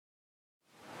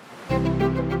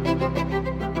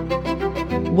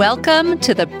Welcome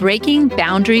to the Breaking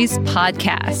Boundaries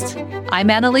podcast. I'm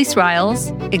Annalise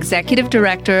Riles, Executive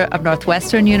Director of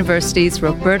Northwestern University's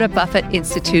Roberta Buffett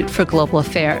Institute for Global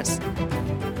Affairs.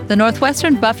 The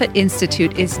Northwestern Buffett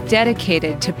Institute is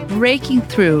dedicated to breaking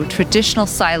through traditional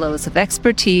silos of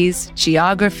expertise,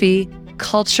 geography,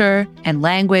 culture, and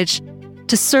language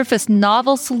to surface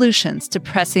novel solutions to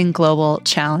pressing global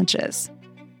challenges.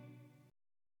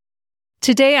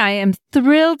 Today, I am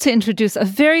thrilled to introduce a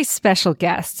very special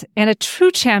guest and a true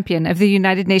champion of the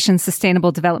United Nations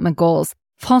Sustainable Development Goals.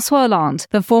 François Hollande,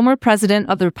 the former president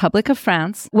of the Republic of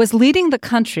France, was leading the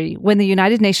country when the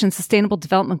United Nations Sustainable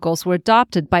Development Goals were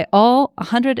adopted by all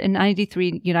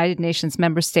 193 United Nations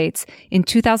member states in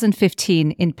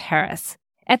 2015 in Paris.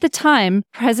 At the time,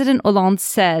 President Hollande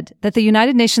said that the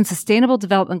United Nations Sustainable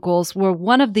Development Goals were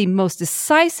one of the most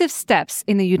decisive steps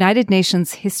in the United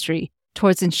Nations history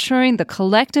towards ensuring the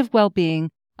collective well-being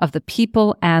of the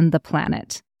people and the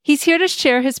planet. He's here to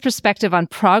share his perspective on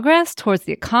progress towards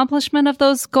the accomplishment of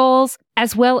those goals,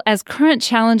 as well as current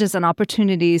challenges and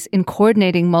opportunities in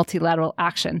coordinating multilateral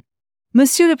action.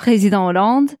 Monsieur le Président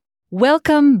Hollande,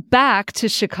 welcome back to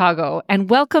Chicago and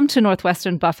welcome to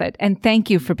Northwestern Buffett, and thank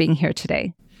you for being here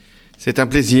today. C'est un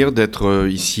plaisir d'être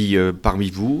ici parmi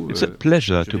vous. It's a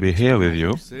pleasure to be here with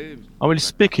you. I will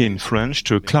speak in French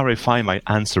to clarify my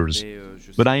answers,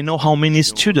 but I know how many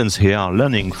students here are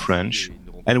learning French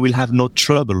and will have no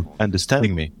trouble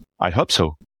understanding me. I hope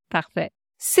so. Parfait.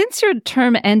 Since your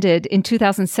term ended in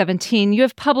 2017, you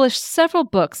have published several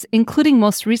books, including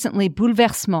most recently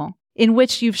Bouleversement, in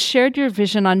which you've shared your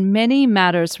vision on many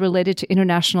matters related to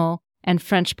international and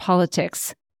French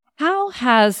politics. How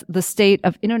has the state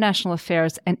of international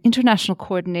affairs and international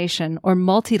coordination or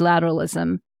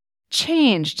multilateralism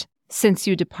changed since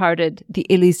you departed the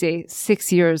Élysée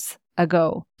 6 years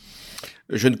ago?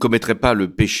 Je ne commettrai pas le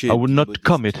péché. I would not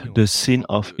commit the sin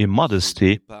of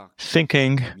immodesty,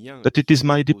 thinking that it is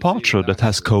my departure that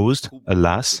has caused,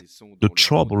 alas, the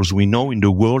troubles we know in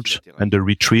the world and the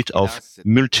retreat of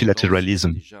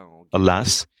multilateralism.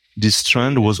 Alas, this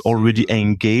trend was already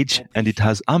engaged and it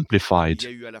has amplified.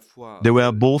 There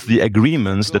were both the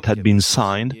agreements that had been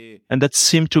signed and that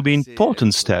seemed to be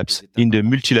important steps in the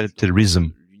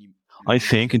multilateralism. I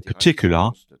think, in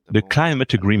particular, the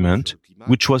climate agreement,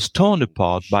 which was torn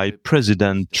apart by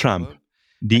President Trump,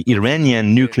 the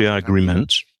Iranian nuclear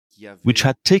agreement, which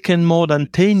had taken more than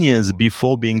 10 years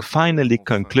before being finally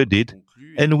concluded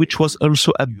and which was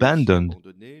also abandoned.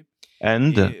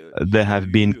 And there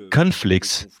have been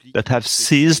conflicts that have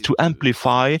ceased to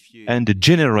amplify and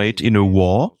degenerate in a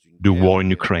war, the war in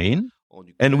Ukraine,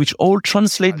 and which all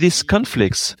translate these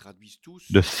conflicts.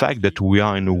 The fact that we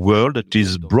are in a world that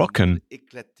is broken,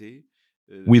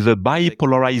 with a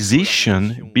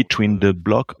bipolarization between the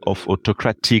bloc of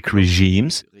autocratic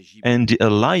regimes and the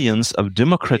alliance of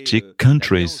democratic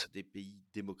countries.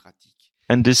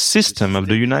 And the system of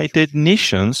the United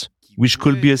Nations, which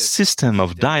could be a system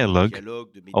of dialogue,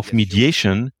 of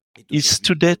mediation, is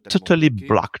today totally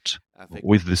blocked,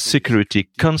 with the Security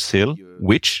Council,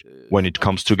 which, when it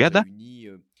comes together,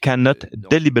 cannot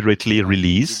deliberately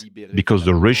release because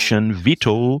the Russian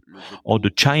veto or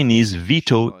the Chinese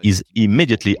veto is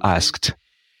immediately asked.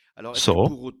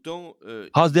 So,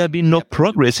 has there been no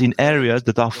progress in areas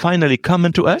that are finally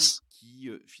common to us?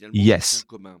 Yes.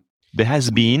 There has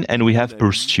been, and we have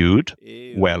pursued,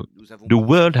 well, the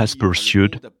world has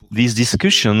pursued these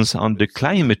discussions on the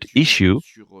climate issue,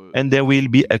 and there will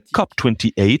be a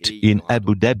COP28 in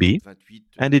Abu Dhabi,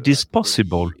 and it is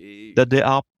possible that there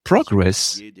are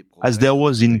progress, as there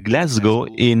was in Glasgow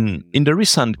in the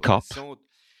recent COP,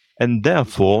 and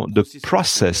therefore the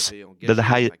process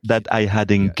that I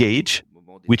had engaged,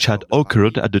 which had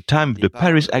occurred at the time of the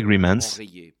Paris agreements,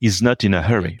 is not in a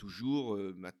hurry.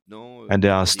 And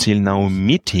there are still now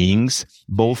meetings,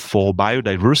 both for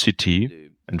biodiversity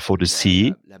and for the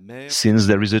sea, since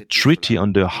there is a treaty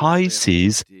on the high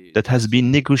seas that has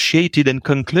been negotiated and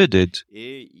concluded.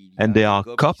 And there are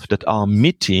COP that are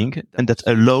meeting and that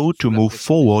allow to move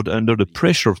forward under the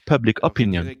pressure of public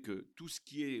opinion.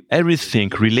 Everything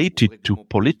related to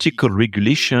political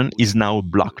regulation is now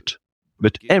blocked.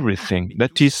 But everything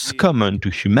that is common to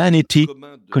humanity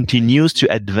continues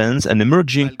to advance, and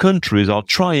emerging countries are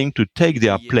trying to take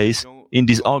their place in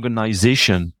this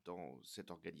organization.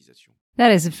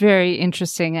 That is very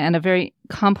interesting and a very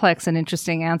complex and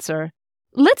interesting answer.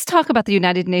 Let's talk about the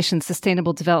United Nations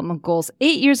Sustainable Development Goals.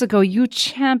 8 years ago, you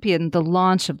championed the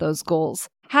launch of those goals.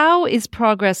 How is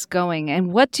progress going,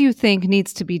 and what do you think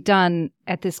needs to be done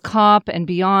at this COP and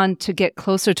beyond to get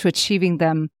closer to achieving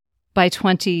them by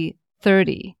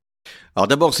 2030? Alors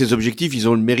d'abord, ces objectifs, ils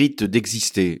ont le mérite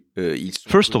d'exister.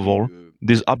 First of all,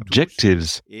 these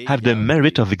objectives have the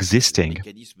merit of existing.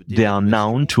 They are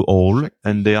known to all,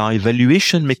 and there are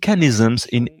evaluation mechanisms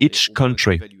in each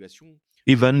country.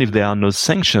 Even if there are no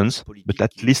sanctions, but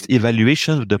at least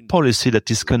evaluation of the policy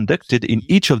that is conducted in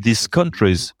each of these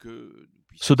countries,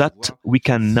 so that we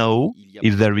can know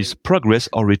if there is progress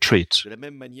or retreat.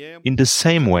 In the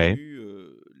same way,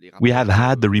 we have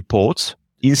had the reports,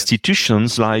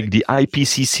 institutions like the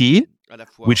IPCC,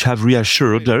 which have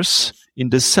reassured us in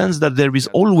the sense that there is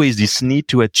always this need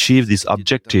to achieve these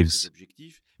objectives,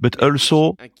 but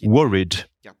also worried,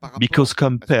 because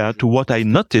compared to what I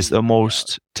noticed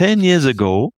almost 10 years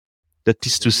ago, that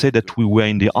is to say that we were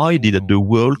in the idea that the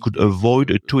world could avoid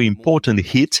a too important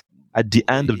hit at the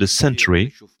end of the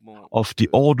century of the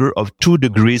order of 2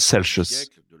 degrees Celsius.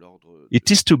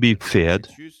 It is to be feared.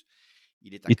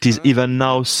 It is even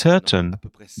now certain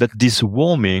that this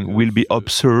warming will be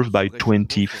observed by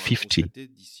 2050.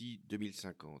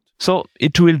 So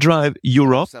it will drive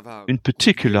Europe, in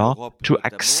particular, to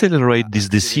accelerate these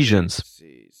decisions.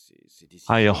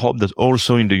 I hope that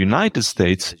also in the United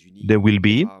States there will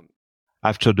be,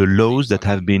 after the laws that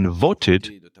have been voted,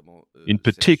 in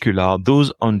particular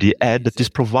those on the aid that is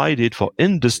provided for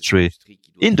industries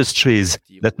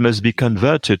that must be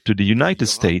converted to the United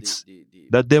States,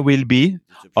 that there will be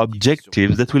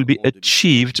objectives that will be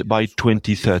achieved by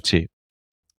 2030.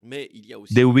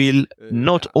 They will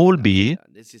not all be,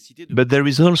 but there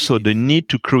is also the need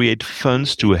to create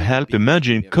funds to help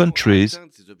emerging countries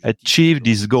achieve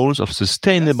these goals of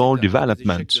sustainable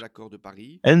development.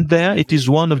 And there it is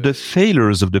one of the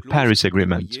failures of the Paris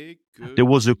Agreement. There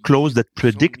was a clause that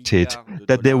predicted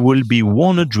that there will be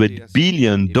 $100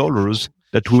 billion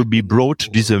that will be brought to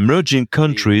these emerging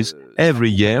countries every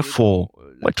year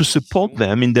to support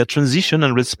them in their transition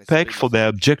and respect for their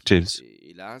objectives.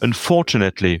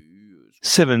 Unfortunately,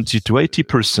 70 to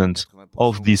 80%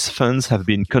 of these funds have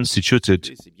been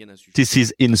constituted. This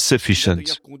is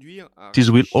insufficient. This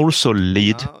will also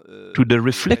lead to the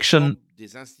reflection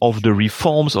of the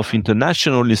reforms of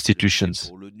international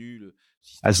institutions.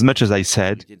 As much as I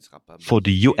said, for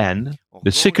the UN,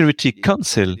 the Security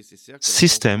Council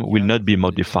system will not be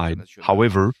modified.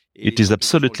 However, it is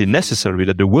absolutely necessary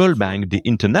that the World Bank, the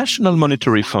International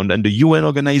Monetary Fund, and the UN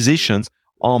organizations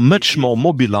are much more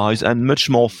mobilized and much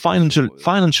more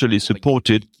financially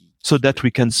supported so that we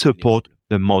can support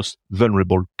the most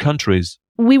vulnerable countries.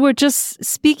 We were just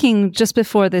speaking just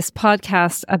before this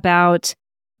podcast about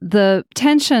the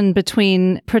tension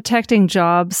between protecting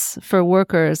jobs for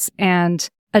workers and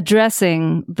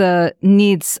addressing the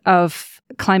needs of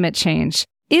climate change.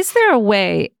 Is there a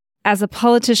way, as a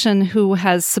politician who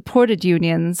has supported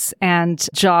unions and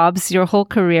jobs your whole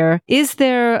career, is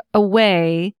there a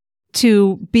way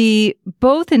to be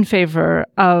both in favor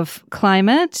of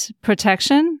climate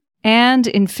protection and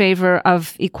in favor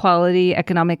of equality,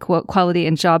 economic equality,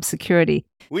 and job security?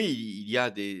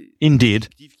 Indeed,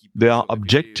 there are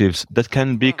objectives that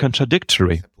can be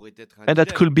contradictory, and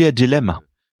that could be a dilemma.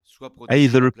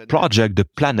 Either project the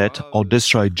planet or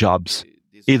destroy jobs,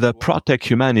 either protect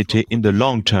humanity in the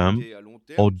long term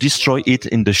or destroy it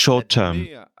in the short term.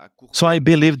 So I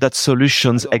believe that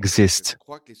solutions exist.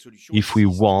 If we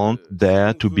want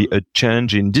there to be a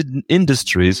change in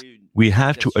industries, we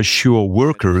have to assure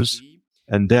workers,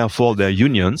 and therefore their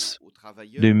unions,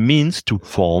 the means to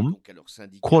form,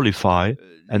 qualify,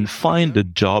 and find the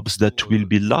jobs that will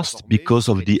be lost because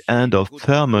of the end of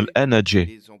thermal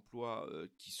energy.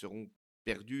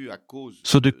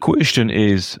 So the question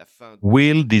is,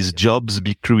 will these jobs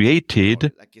be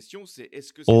created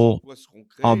or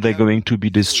are they going to be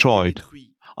destroyed?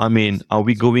 I mean, are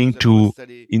we going to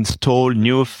install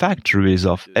new factories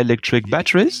of electric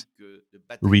batteries,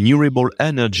 renewable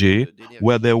energy,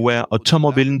 where there were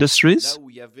automobile industries?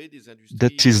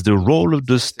 That is the role of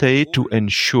the state to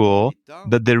ensure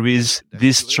that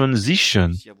this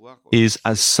transition is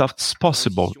as soft as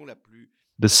possible.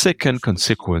 The second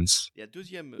consequence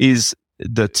is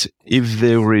that if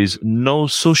there is no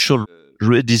social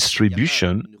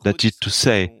redistribution, that is to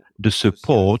say, the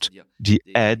support, the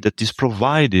aid that is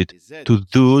provided to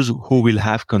those who will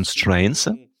have constraints,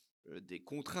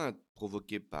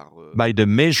 by the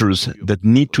measures that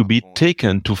need to be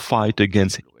taken to fight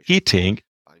against heating,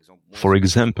 for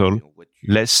example,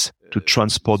 less to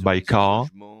transport by car,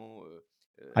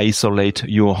 isolate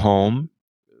your home,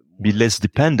 be less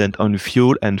dependent on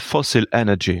fuel and fossil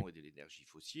energy.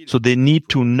 So they need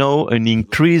to know an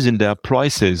increase in their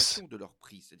prices.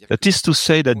 That is to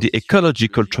say that the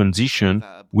ecological transition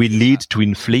will lead to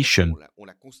inflation.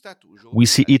 We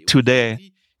see it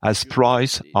today as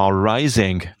prices are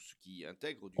rising.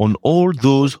 on all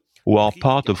those who are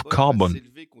part of carbon.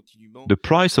 The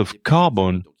price of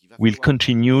carbon will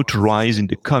continue to rise in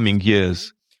the coming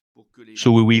years.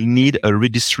 So we will need a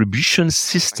redistribution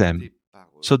system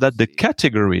so that the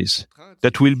categories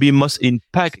that will be most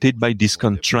impacted by these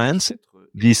constraints,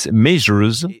 these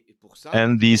measures,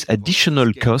 and these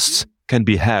additional costs can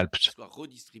be helped.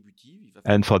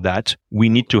 And for that, we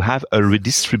need to have a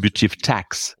redistributive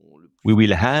tax. We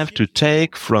will have to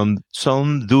take from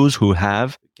those who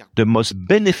have the most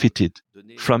benefited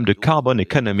from the carbon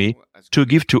economy to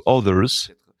give to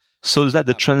others so that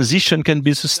the transition can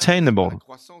be sustainable.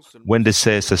 When they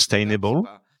say sustainable,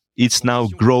 it's now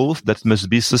growth that must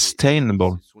be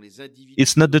sustainable.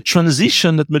 It's not the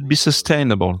transition that must be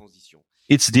sustainable.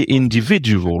 It's the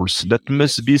individuals that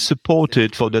must be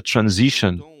supported for the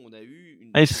transition.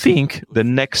 I think the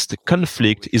next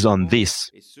conflict is on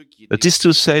this. That is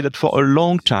to say that for a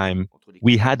long time,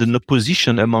 we had an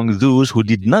opposition among those who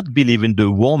did not believe in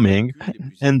the warming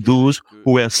and those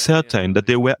who were certain that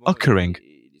they were occurring,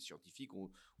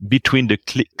 between the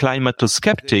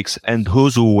climato-skeptics and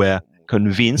those who were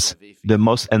convinced, the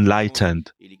most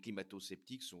enlightened,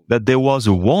 that there was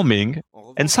a warming,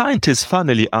 and scientists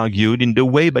finally argued in the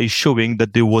way by showing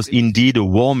that there was indeed a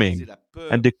warming,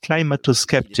 and the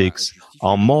climato-skeptics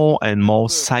are more and more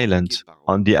silent.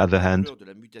 On the other hand,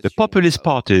 the populist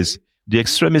parties, the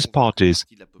extremist parties,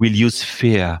 will use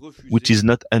fear, which is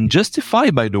not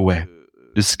unjustified, by the way,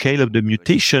 the scale of the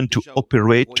mutation to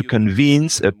operate to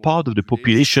convince a part of the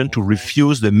population to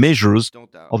refuse the measures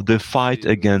of the fight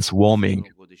against warming.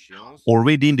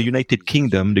 Already in the United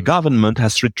Kingdom, the government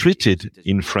has retreated.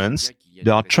 In France,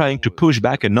 they are trying to push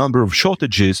back a number of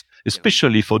shortages,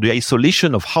 especially for the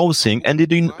isolation of housing. And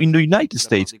in the United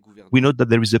States, we know that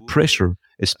there is a pressure,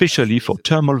 especially for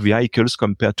thermal vehicles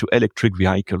compared to electric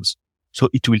vehicles. So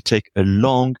it will take a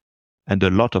long and a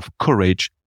lot of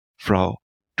courage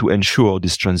to ensure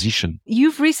this transition.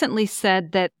 You've recently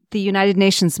said that the United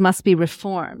Nations must be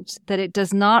reformed, that it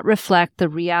does not reflect the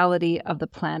reality of the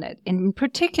planet. In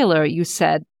particular, you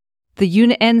said the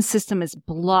UN system is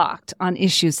blocked on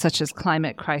issues such as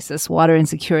climate crisis, water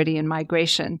insecurity, and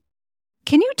migration.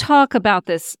 Can you talk about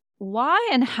this? Why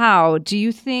and how do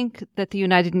you think that the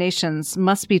United Nations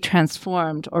must be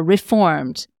transformed or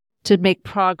reformed to make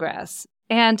progress?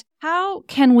 And how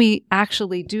can we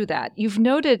actually do that? You've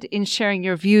noted in sharing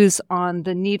your views on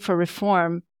the need for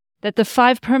reform that the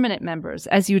 5 permanent members,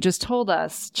 as you just told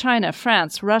us, China,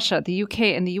 France, Russia, the UK,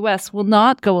 and the US, will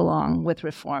not go along with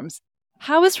reforms.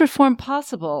 How is reform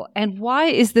possible? And why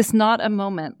is this not a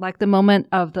moment like the moment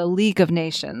of the League of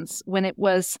Nations, when it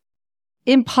was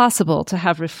impossible to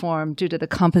have reform due to the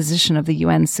composition of the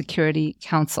UN Security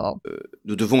Council?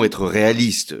 Nous devons être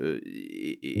réalistes.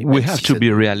 We have to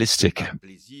be realistic,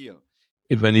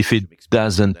 even if it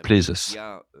doesn't please us.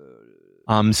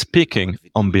 I'm speaking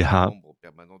on behalf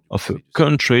of a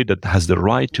country that has the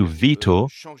right to veto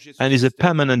and is a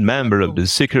permanent member of the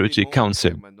Security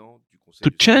Council. To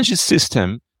change this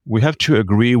system, we have to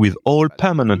agree with all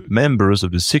permanent members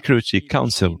of the Security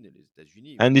Council.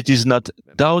 And it is not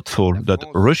doubtful that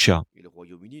Russia,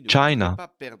 China,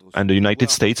 and the United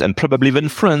States, and probably even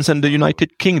France and the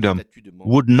United Kingdom,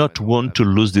 would not want to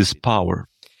lose this power,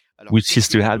 which is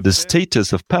to have the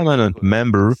status of permanent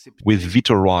member with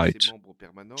veto right.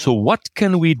 So what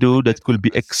can we do that could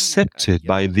be accepted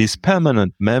by these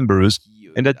permanent members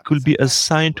and that could be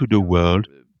assigned to the world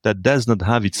that does not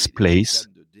have its place?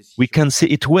 We can see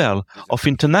it well of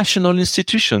international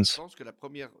institutions.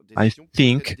 I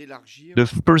think the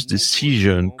first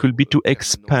decision could be to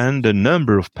expand the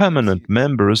number of permanent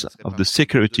members of the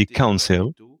Security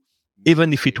Council,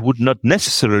 even if it would not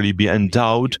necessarily be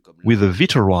endowed with a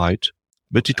veto right,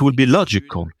 but it would be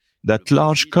logical that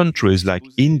large countries like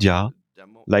India,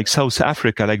 like South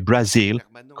Africa, like Brazil,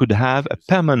 could have a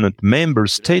permanent member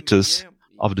status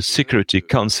of the Security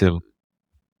Council.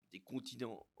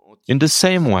 In the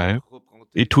same way,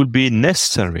 it would be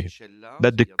necessary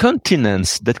that the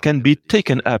continents that can be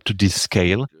taken up to this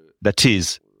scale, that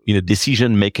is, in a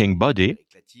decision-making body,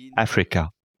 Africa,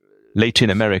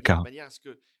 Latin America,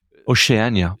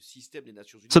 Oceania,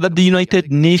 so that the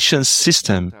United Nations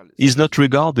system is not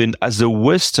regarded as a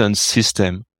Western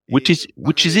system, which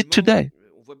is it today.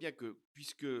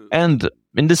 And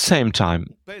in the same time,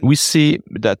 we see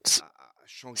that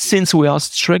since we are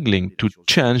struggling to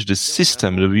change the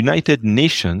system of the United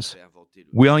Nations,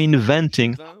 we are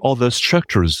inventing other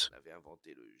structures.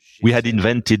 We had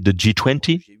invented the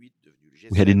G20,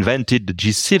 we had invented the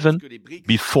G7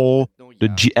 before the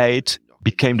G8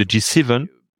 became the G7.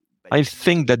 I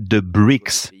think that the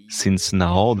BRICS since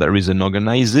now there is an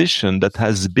organization that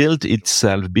has built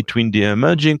itself between the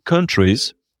emerging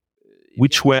countries,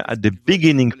 which were at the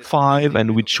beginning 5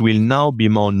 and which will now be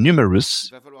more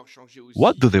numerous.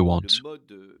 What do they want?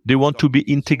 They want to be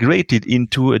integrated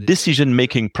into a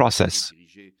decision-making process.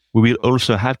 We will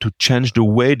also have to change the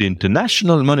way the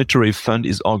International Monetary Fund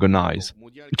is organized,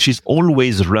 which is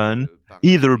always run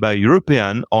either by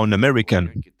European or an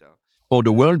American, or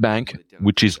the World Bank,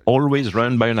 which is always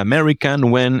run by an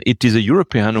American when it is a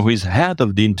European who is head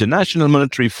of the International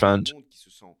Monetary Fund.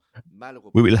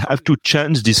 We will have to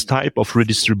change this type of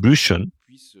redistribution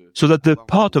so that the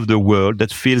part of the world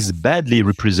that feels badly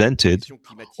represented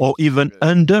or even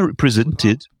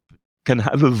underrepresented can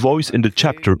have a voice in the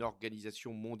chapter.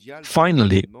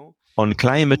 Finally, on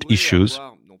climate issues,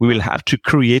 we will have to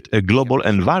create a global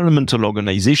environmental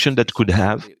organization that could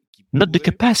have not the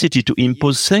capacity to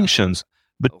impose sanctions,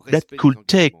 but that could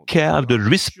take care of the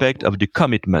respect of the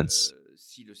commitments.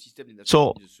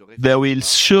 So, there will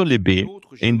surely be,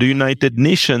 in the United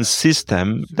Nations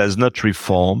system does not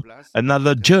reform,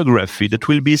 another geography that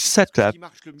will be set up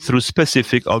through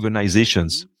specific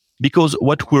organizations. Because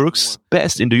what works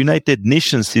best in the United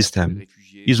Nations system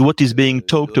is what is being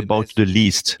talked about the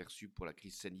least.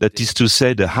 That is to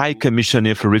say, the High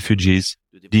Commissioner for Refugees,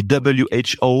 the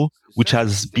WHO, which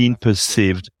has been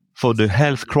perceived for the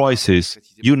health crisis,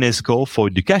 UNESCO for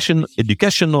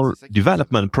educational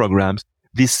development programs.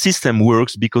 This system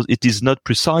works because it is not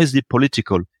precisely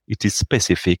political, it is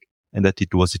specific, and that it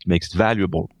makes it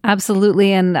valuable.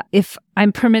 Absolutely. And if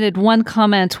I'm permitted one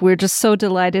comment, we're just so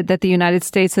delighted that the United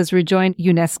States has rejoined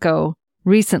UNESCO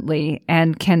recently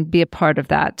and can be a part of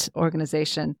that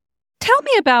organization. Tell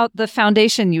me about the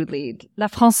foundation you lead, La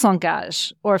France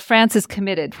s'engage, or France is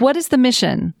committed. What is the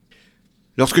mission?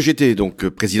 Lorsque j'étais donc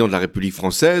président de la République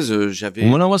française,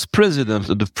 When I was president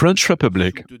of the French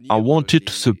Republic, I wanted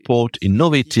to support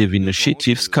innovative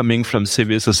initiatives coming from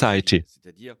civil society.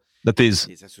 That is,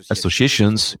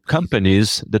 associations,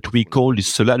 companies that we call the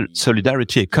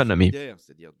solidarity economy.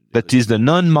 That is the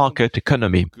non-market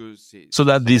economy. So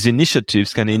that these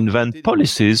initiatives can invent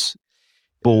policies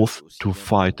both to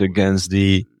fight against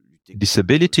the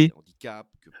disability,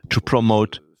 to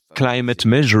promote climate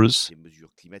measures,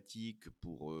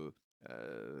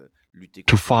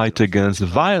 to fight against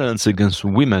violence against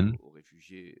women,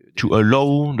 to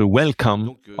allow the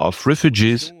welcome of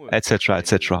refugees, etc.,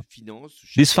 etc.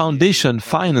 This foundation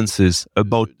finances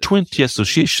about 20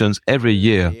 associations every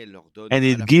year, and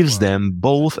it gives them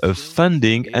both a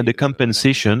funding and a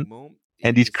compensation,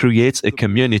 and it creates a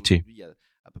community.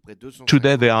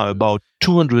 Today there are about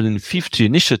 250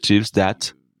 initiatives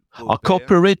that are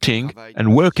cooperating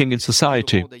and working in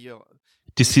society.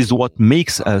 This is what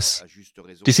makes us.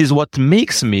 This is what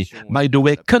makes me, by the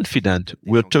way, confident.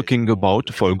 We're talking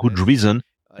about, for a good reason,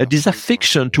 a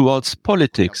disaffection towards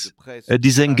politics, a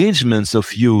disengagement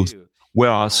of youth.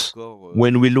 Whereas,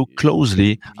 when we look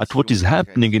closely at what is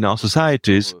happening in our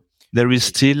societies, there is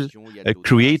still a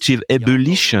creative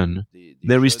ebullition,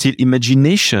 there is still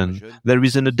imagination, there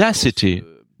is an audacity.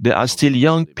 There are still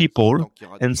young people,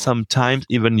 and sometimes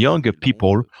even younger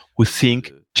people, who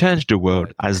think change the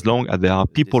world. As long as there are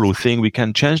people who think we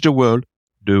can change the world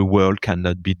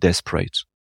cannot be desperate.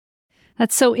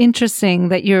 That's so interesting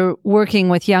that you're working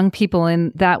with young people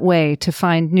in that way to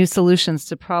find new solutions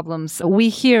to problems. We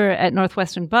here at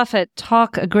Northwestern Buffett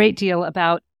talk a great deal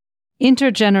about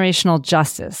intergenerational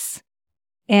justice.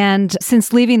 And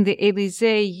since leaving the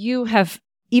Élysée, you have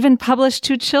even published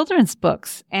 2 children's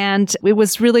books. And it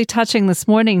was really touching this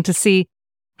morning to see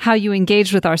how you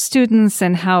engaged with our students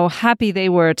and how happy they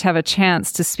were to have a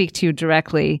chance to speak to you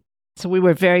directly. So we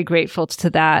were very grateful to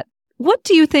that. What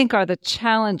do you think are the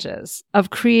challenges of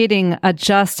creating a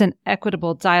just and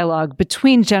equitable dialogue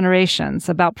between generations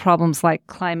about problems like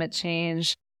climate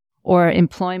change or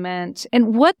employment?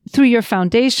 And what, through your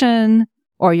foundation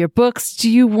or your books, do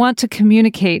you want to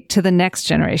communicate to the next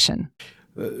generation?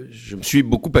 I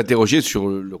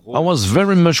was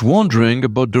very much wondering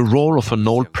about the role of an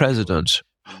old president.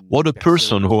 What a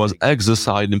person who has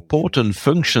exercised important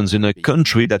functions in a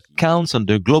country that counts on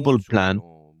the global plan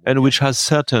and which has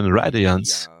certain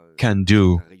radiance can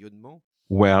do.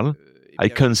 Well, I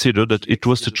consider that it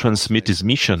was to transmit his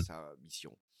mission.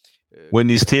 When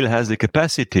he still has the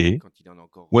capacity,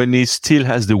 when he still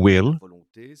has the will,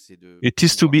 it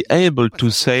is to be able to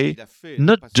say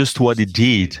not just what he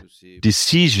did,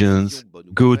 decisions,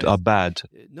 good or bad.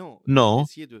 No,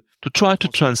 to try to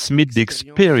transmit the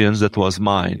experience that was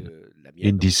mine.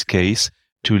 In this case,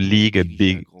 to lead a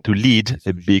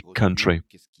big country.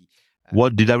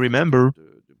 What did I remember?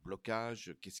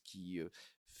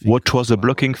 What was a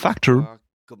blocking factor?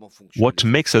 What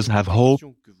makes us have hope?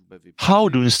 How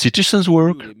do institutions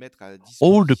work?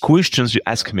 All the questions you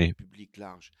ask me.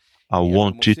 I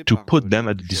wanted to put them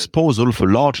at the disposal of a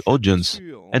large audience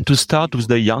and to start with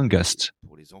the youngest.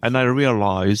 And I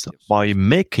realized by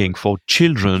making for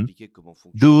children,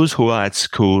 those who are at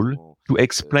school, to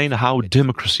explain how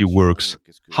democracy works,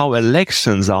 how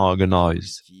elections are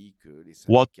organized,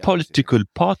 what political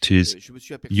parties,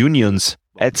 unions,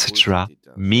 etc.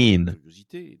 mean.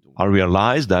 I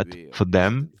realized that, for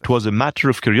them, it was a matter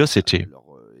of curiosity.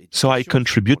 So I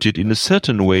contributed in a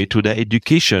certain way to their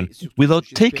education without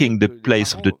taking the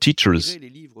place of the teachers.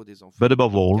 But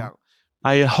above all,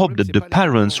 I hope that the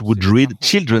parents would read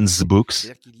children's books,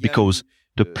 because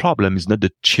the problem is not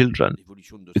the children,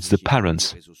 it's the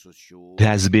parents. There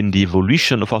has been the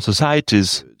evolution of our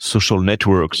societies, social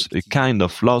networks, a kind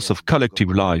of loss of collective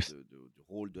life,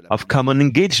 of common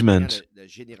engagement,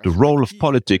 the role of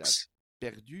politics.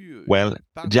 Well,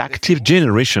 the active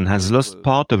generation has lost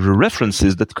part of the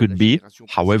references that could be,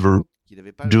 however,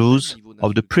 those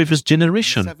of the previous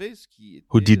generation,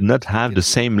 who did not have the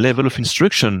same level of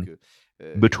instruction,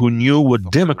 but who knew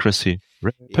what democracy,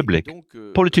 republic,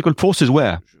 political forces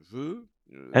were.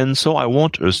 And so I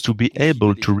want us to be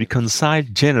able to reconcile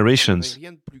generations.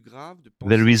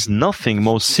 There is nothing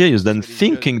more serious than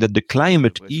thinking that the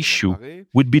climate issue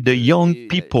would be the young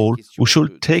people who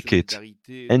should take it,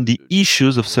 and the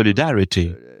issues of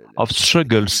solidarity, of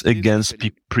struggles against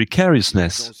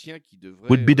precariousness,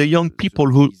 would be the young people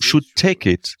who should take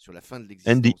it,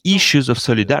 and the issues of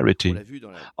solidarity,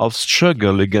 of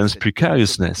struggle against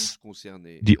precariousness,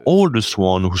 the oldest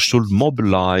one who should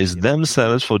mobilize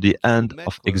themselves for the end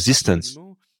of existence.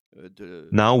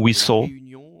 Now we saw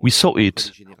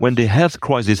it when the health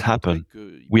crisis happened.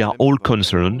 We are all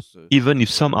concerned, even if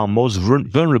some are more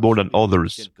vulnerable than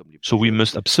others. So we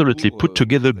must absolutely put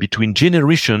together between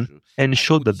generations and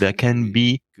show that there can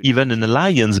be even an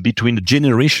alliance between the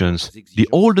generations, the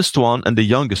oldest one and the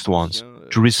youngest ones,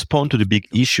 to respond to the big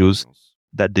issues,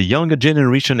 that the younger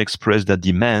generation express their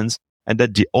demands and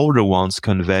that the older ones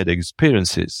convey their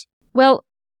experiences. Well,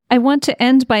 I want to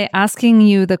end by asking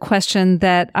you the question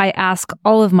that I ask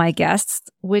all of my guests,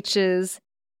 which is,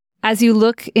 as you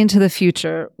look into the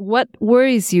future, what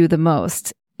worries you the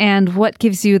most and what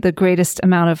gives you the greatest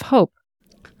amount of hope?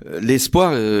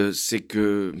 L'espoir, c'est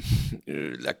que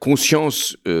la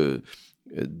conscience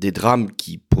des drames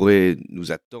qui pourraient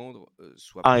nous attendre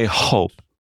soit... I hope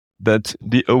that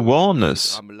the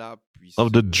awareness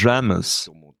of the dramas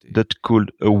that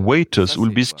could await us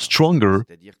will be stronger,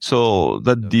 so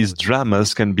that these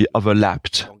dramas can be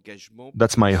overlapped.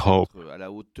 That's my hope.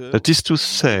 That is to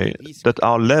say that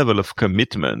our level of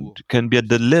commitment can be at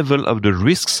the level of the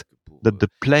risks that the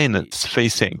planet's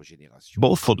facing,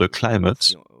 both for the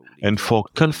climate and for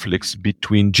conflicts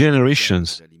between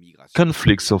generations,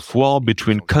 conflicts of war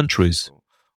between countries,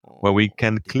 where we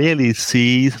can clearly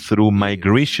see through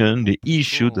migration the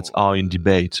issues that are in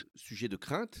debate.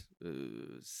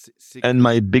 And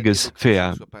my biggest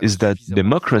fear is that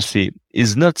democracy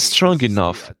is not strong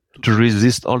enough to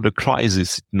resist all the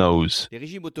crises it knows.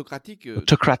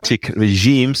 Autocratic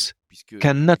regimes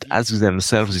cannot ask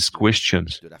themselves these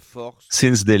questions,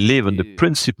 since they live on the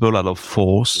principle of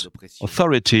force,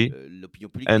 authority,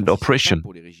 and oppression.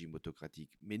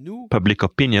 Public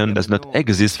opinion does not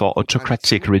exist for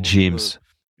autocratic regimes.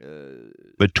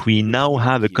 But we now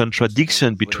have a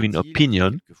contradiction between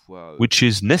opinion, which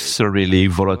is necessarily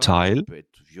volatile,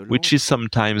 which is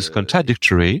sometimes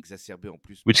contradictory,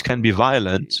 which can be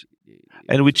violent,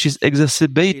 and which is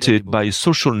exacerbated by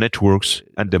social networks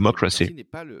and democracy.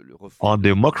 Our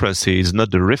democracy is not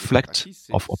the reflect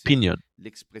of opinion.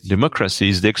 Democracy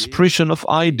is the expression of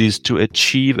ideas to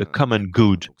achieve a common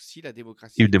good.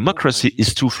 If democracy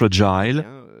is too fragile,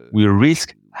 we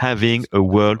risk having a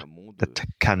world that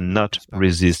cannot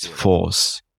resist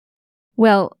force.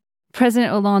 Well,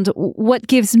 President Hollande, what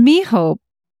gives me hope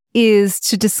is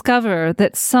to discover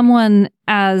that someone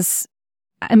as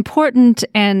important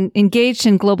and engaged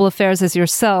in global affairs as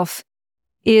yourself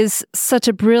is such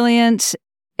a brilliant,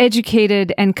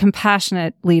 educated, and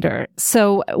compassionate leader.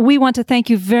 So we want to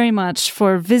thank you very much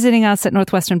for visiting us at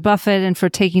Northwestern Buffett and for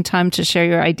taking time to share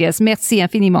your ideas. Merci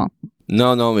infiniment.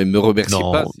 Non, mais me remercie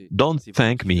pas. Don't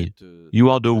thank me. You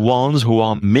are the ones who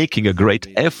are making a great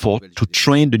effort to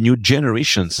train the new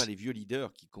generations.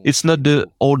 It's not the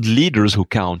old leaders who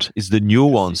count, it's the new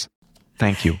ones.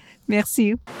 Thank you.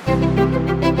 Merci.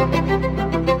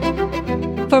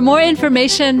 For more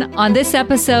information on this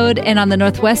episode and on the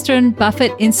Northwestern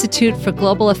Buffett Institute for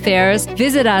Global Affairs,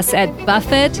 visit us at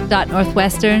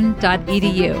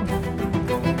buffett.northwestern.edu.